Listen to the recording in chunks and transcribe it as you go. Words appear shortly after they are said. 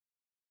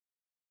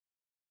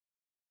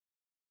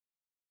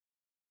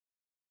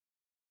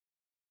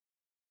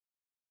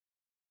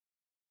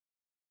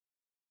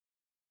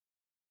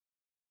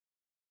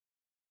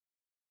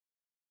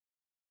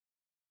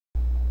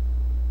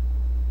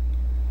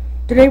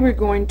Today we're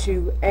going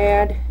to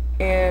add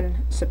and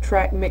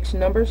subtract mixed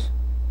numbers.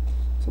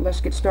 So let's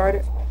get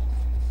started.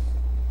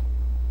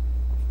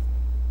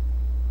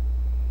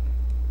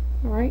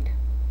 Alright,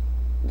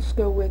 let's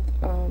go with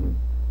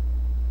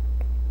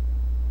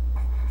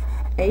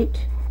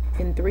 8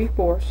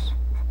 3/4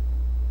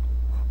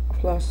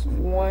 plus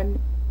 1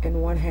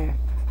 1/2.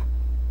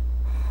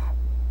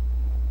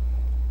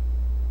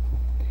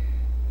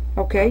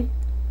 Okay,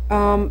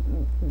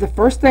 the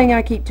first thing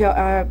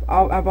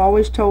I've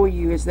always told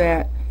you is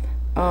that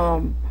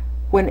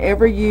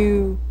whenever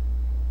you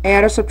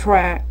add or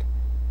subtract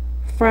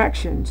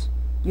fractions,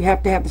 you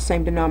have to have the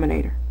same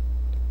denominator.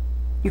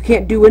 You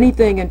can't do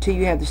anything until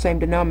you have the same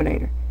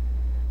denominator.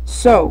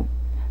 So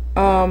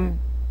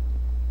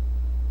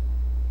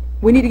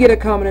we need to get a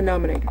common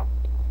denominator,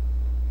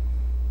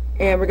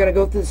 and we're going to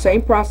go through the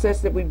same process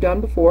that we've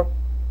done before.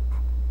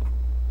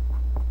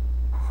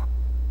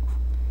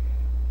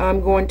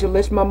 I'm going to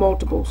list my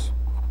multiples.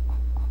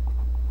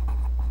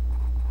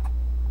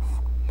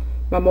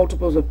 My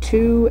multiples of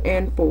 2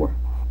 and 4.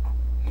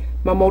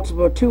 My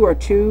multiples of 2 are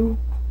 2,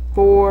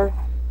 4,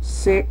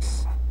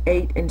 6,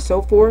 8, and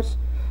so forth.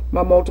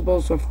 My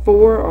multiples of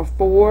 4 are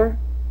 4,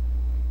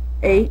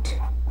 8,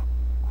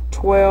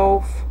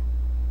 12,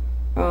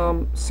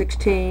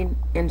 16,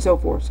 and so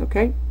forth.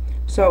 Okay?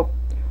 So,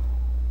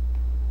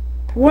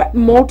 what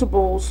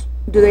multiples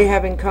do they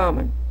have in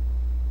common?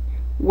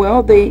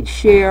 Well, they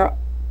share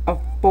a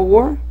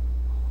 4.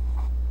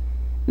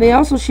 They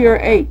also share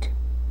 8.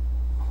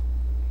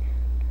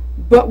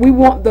 But we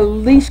want the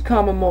least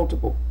common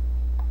multiple,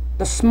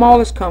 the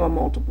smallest common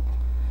multiple.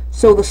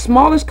 So the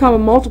smallest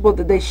common multiple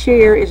that they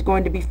share is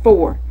going to be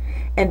 4,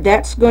 and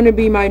that's going to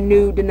be my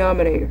new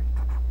denominator.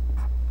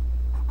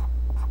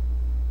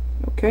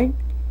 Okay?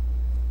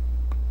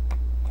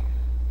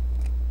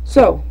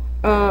 So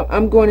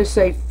I'm going to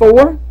say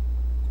 4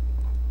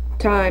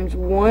 times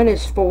 1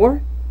 is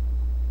 4,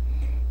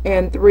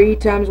 and 3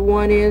 times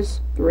 1 is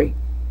 3.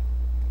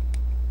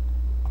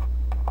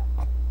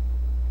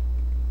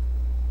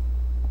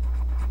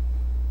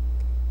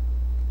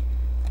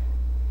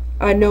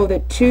 I know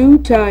that 2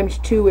 times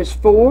 2 is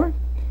 4,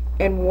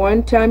 and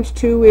 1 times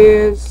 2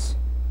 is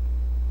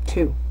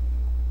 2.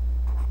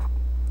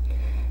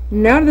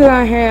 Now that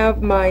I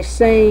have my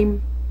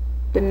same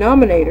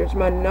denominators,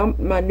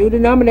 my new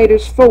denominator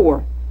is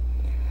 4,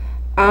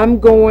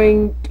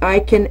 I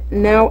can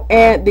now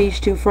add these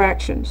two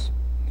fractions.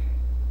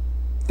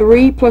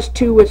 3 plus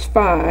 2 is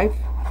 5,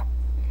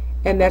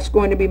 and that's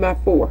going to be my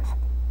 4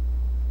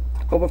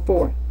 over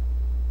 4.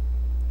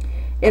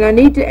 And I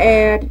need to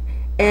add,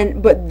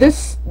 but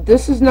this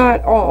is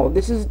not all.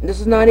 This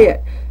is not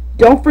it.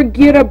 Don't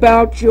forget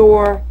about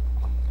your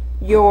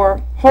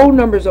whole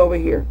numbers over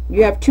here.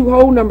 You have two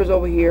whole numbers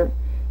over here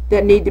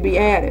that need to be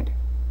added.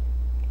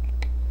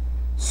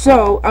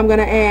 So I'm going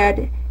to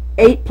add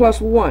 8 plus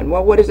 1.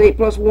 Well, what is 8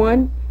 plus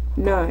 1?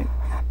 9.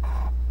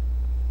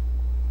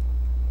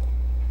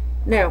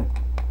 Now,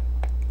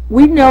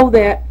 we know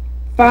that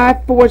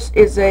 5/4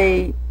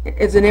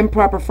 is an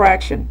improper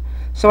fraction.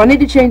 So I need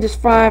to change this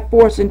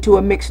 5/4 into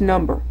a mixed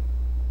number.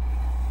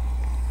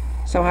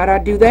 So how do I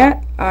do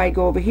that? I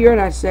go over here and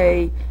I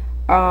say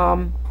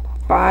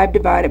 5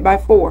 divided by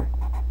 4.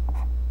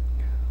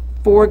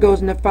 4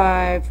 goes into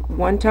 5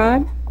 one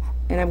time,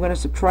 and I'm going to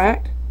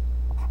subtract.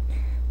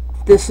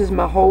 This is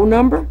my whole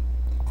number.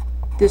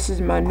 This is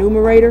my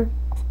numerator.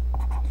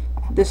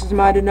 This is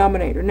my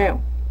denominator.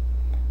 Now,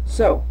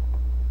 so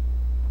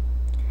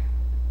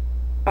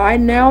I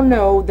now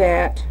know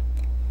that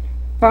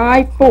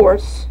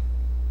 5/4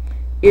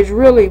 is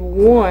really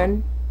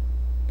 1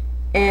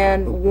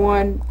 and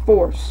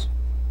 1/4.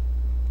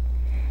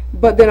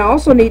 But then I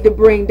also need to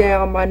bring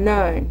down my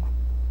 9.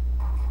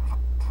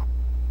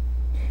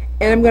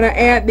 And I'm going to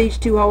add these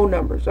two whole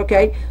numbers.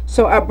 Okay,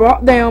 so I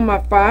brought down my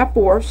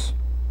 5/4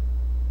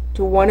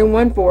 to 1 and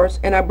 1/4,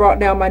 and I brought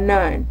down my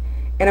 9.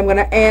 And I'm going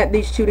to add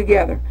these two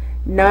together.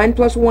 9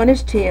 plus 1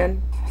 is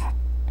 10,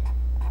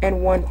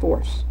 and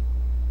 1/4.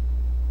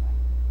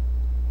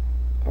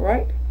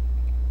 Alright?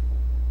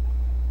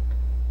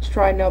 Let's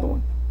try another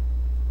one.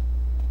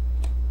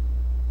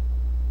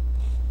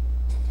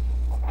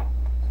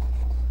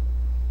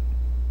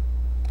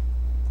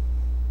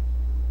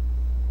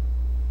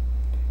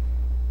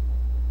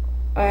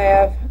 I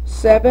have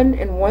 7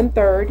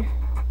 1/3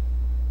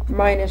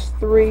 minus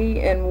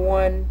 3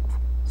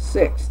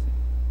 1/6.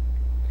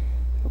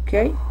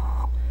 Okay?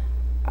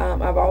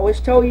 I've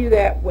always told you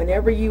that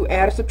whenever you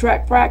add or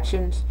subtract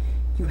fractions,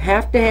 you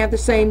have to have the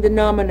same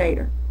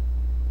denominator.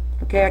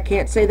 Okay? I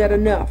can't say that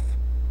enough.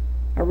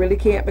 I really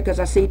can't, because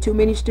I see too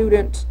many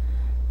students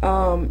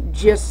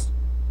just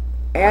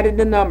adding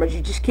the numbers.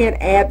 You just can't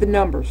add the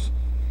numbers.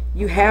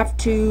 You have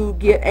to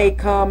get a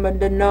common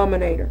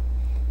denominator.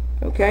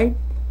 Okay?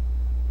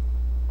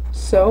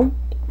 So,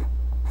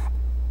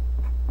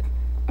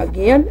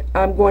 again,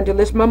 I'm going to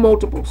list my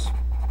multiples.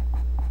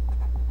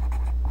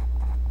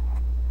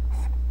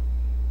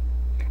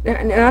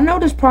 And I know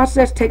this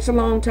process takes a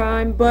long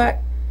time, but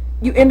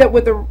you end up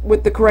with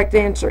the correct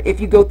answer if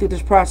you go through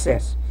this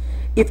process.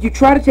 If you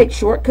try to take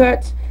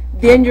shortcuts,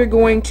 then you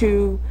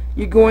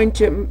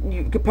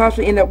could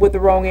possibly end up with the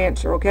wrong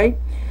answer, okay?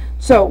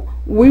 So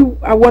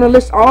I want to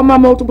list all my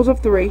multiples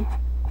of 3.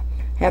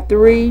 Have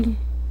 3,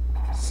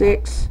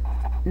 6,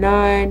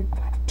 9,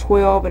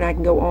 12, and I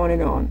can go on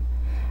and on.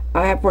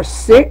 I have for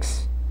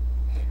 6,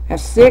 I have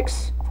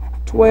 6,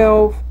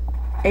 12,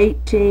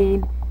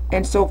 18,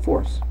 and so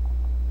forth.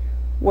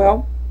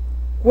 Well,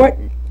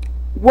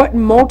 what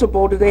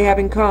multiple do they have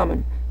in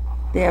common?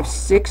 They have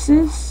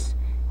 6s,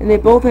 and they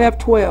both have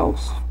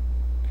 12s.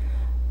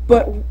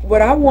 But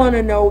what I want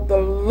to know, the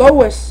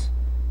lowest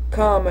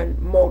common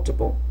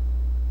multiple.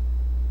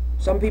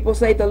 Some people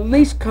say the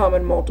least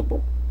common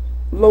multiple.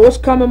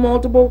 Lowest common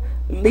multiple,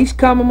 least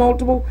common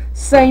multiple,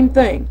 same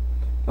thing.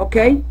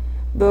 Okay?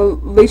 The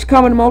least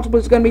common multiple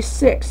is going to be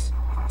 6.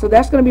 So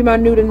that's going to be my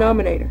new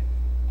denominator.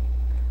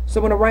 So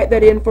I'm going to write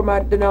that in for my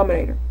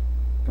denominator.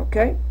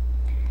 Okay?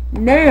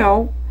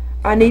 Now,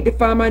 I need to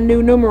find my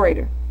new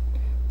numerator.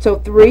 So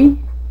 3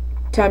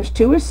 times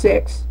 2 is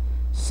 6.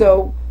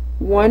 So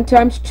 1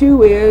 times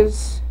 2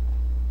 is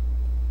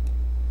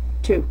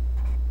 2.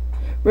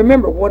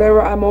 Remember,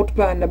 whatever I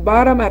multiply in the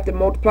bottom, I have to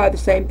multiply the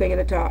same thing in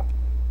the top.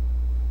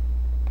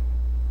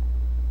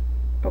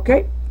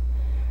 Okay?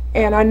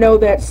 And I know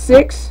that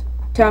 6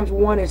 times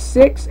 1 is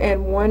 6,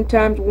 and 1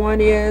 times 1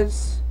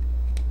 is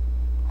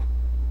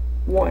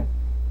 1.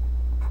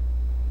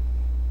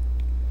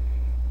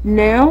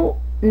 Now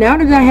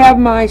that I have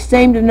my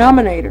same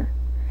denominator,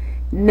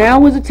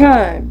 now is the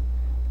time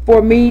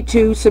for me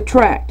to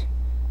subtract.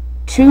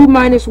 2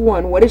 minus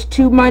 1. What is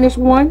 2 minus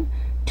 1?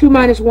 2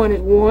 minus 1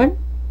 is 1.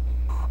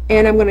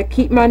 And I'm going to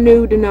keep my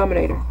new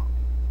denominator.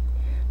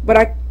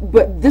 But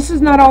this is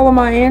not all of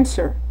my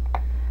answer.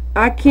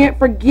 I can't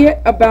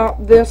forget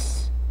about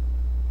this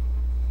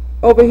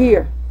over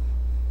here.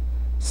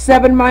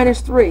 7 minus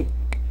 3.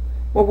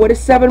 Well, what is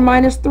 7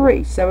 minus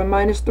 3? 7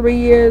 minus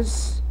 3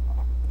 is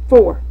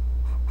 4.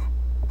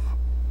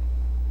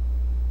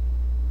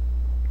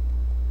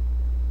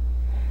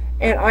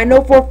 And I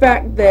know for a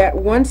fact that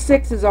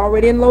 1/6 is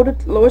already in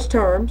lowest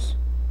terms.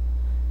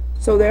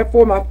 So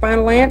therefore my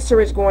final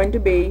answer is going to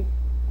be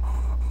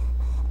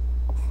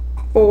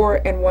 4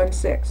 and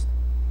 1/6.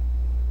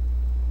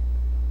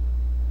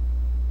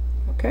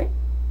 Okay?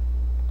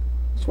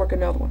 Let's work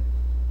another one.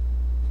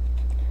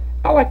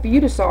 I'd like for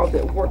you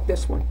to work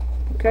this one.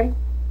 Okay?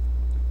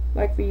 I'd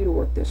like for you to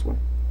work this one.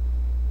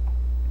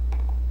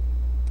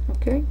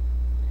 Okay?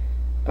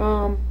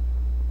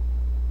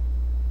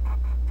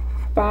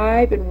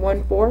 5 and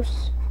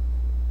 1/4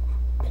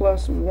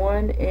 plus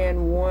 1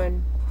 and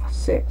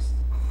 1/6.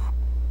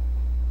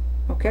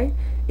 Okay?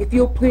 If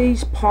you'll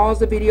please pause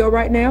the video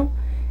right now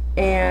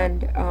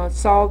and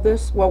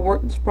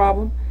work this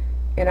problem,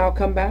 and I'll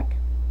come back.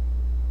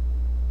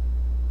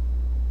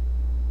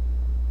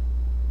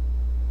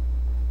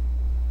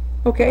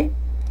 Okay?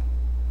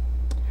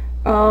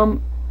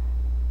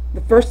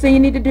 The first thing you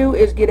need to do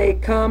is get a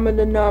common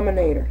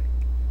denominator.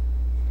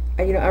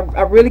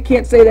 I really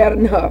can't say that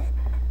enough.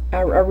 I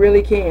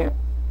really can't.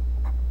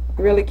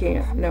 Really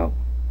can't. No.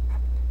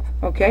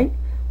 Okay?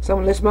 So I'm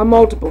going to list my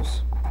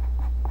multiples.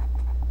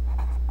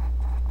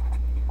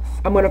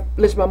 I'm going to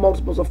list my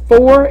multiples of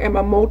 4 and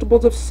my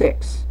multiples of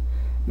 6.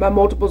 My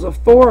multiples of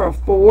 4 are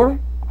 4,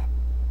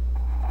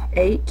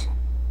 8,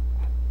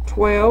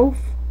 12,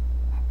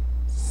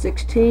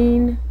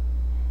 16,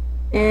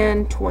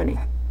 and 20.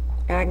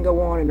 And I can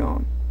go on and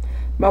on.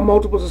 My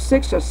multiples of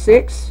 6 are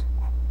 6,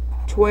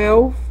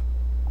 12,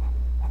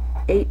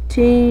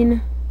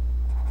 18,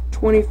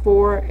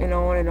 24, and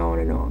on and on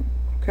and on.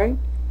 Okay?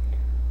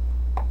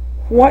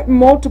 What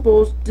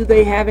multiples do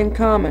they have in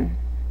common?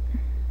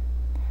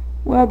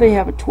 Well, they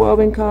have a 12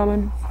 in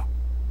common,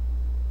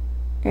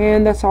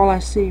 and that's all I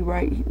see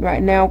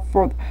right now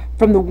from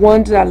the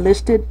ones that I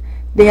listed.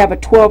 They have a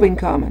 12 in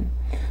common.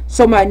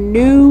 So my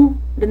new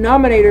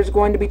denominator is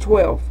going to be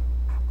 12.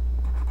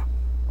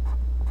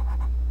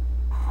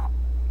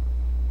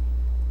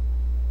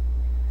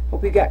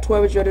 Hope you got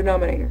 12 as your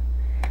denominator.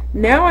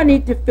 Now I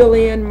need to fill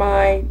in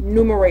my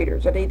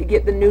numerators. I need to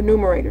get the new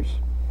numerators.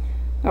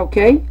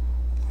 Okay?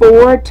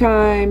 4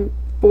 times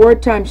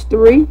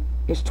 3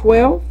 is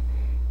 12.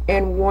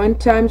 And 1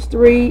 times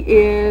 3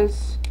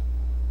 is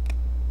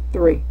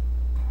 3.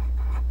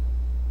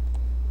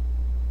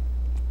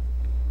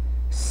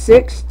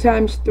 6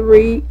 times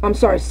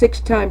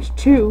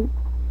 2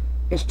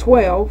 is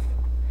 12.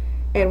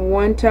 And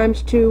 1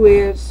 times 2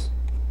 is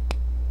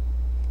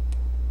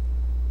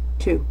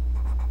 2.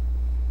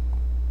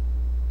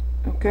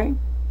 Okay?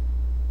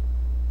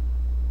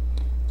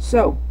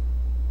 So,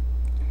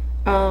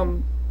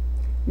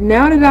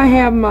 now that I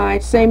have my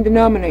same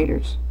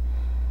denominators,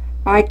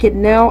 I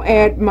can now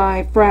add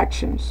my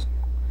fractions.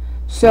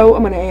 So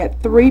I'm going to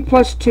add 3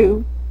 plus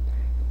 2.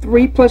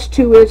 3 plus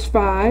 2 is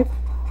 5.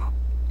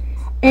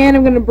 And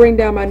I'm going to bring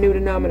down my new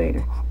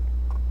denominator.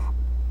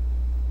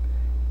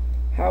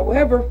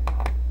 However,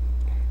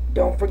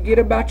 don't forget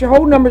about your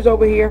whole numbers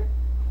over here.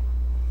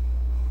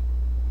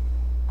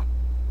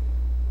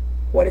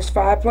 What is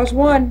 5 plus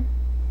 1?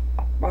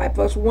 5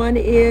 plus 1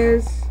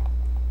 is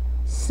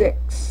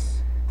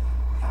 6.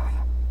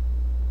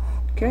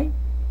 Okay.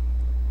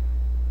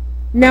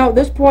 Now at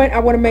this point I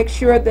want to make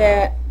sure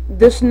that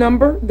this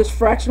number, this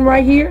fraction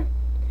right here,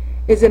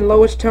 is in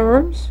lowest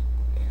terms.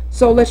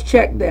 So let's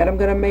check that. I'm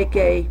going to make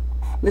a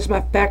list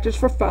my factors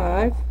for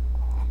 5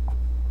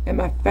 and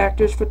my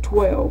factors for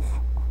 12.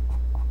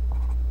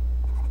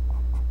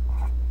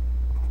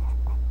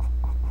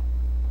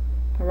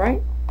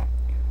 Alright?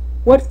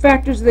 What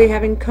factors do they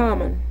have in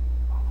common?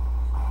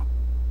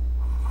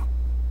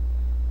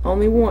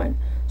 Only one.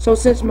 So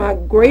since my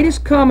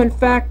greatest common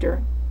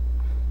factor,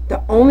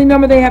 the only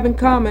number they have in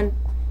common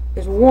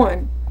is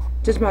 1,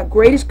 since my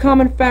greatest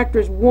common factor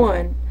is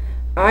 1,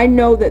 I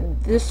know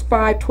that this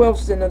 5/12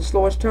 is in the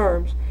lowest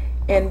terms,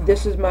 and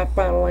this is my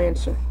final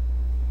answer.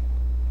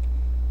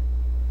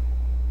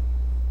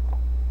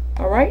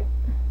 Alright?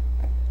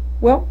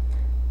 Well,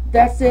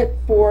 that's it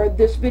for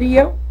this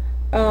video.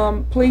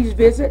 Please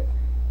visit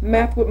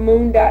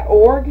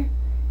mathwithmoon.org,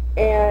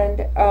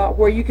 and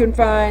where you can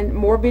find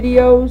more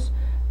videos.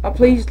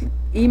 Please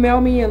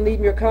email me and leave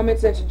me your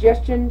comments and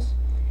suggestions,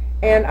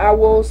 and I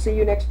will see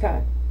you next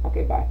time.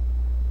 Okay, bye.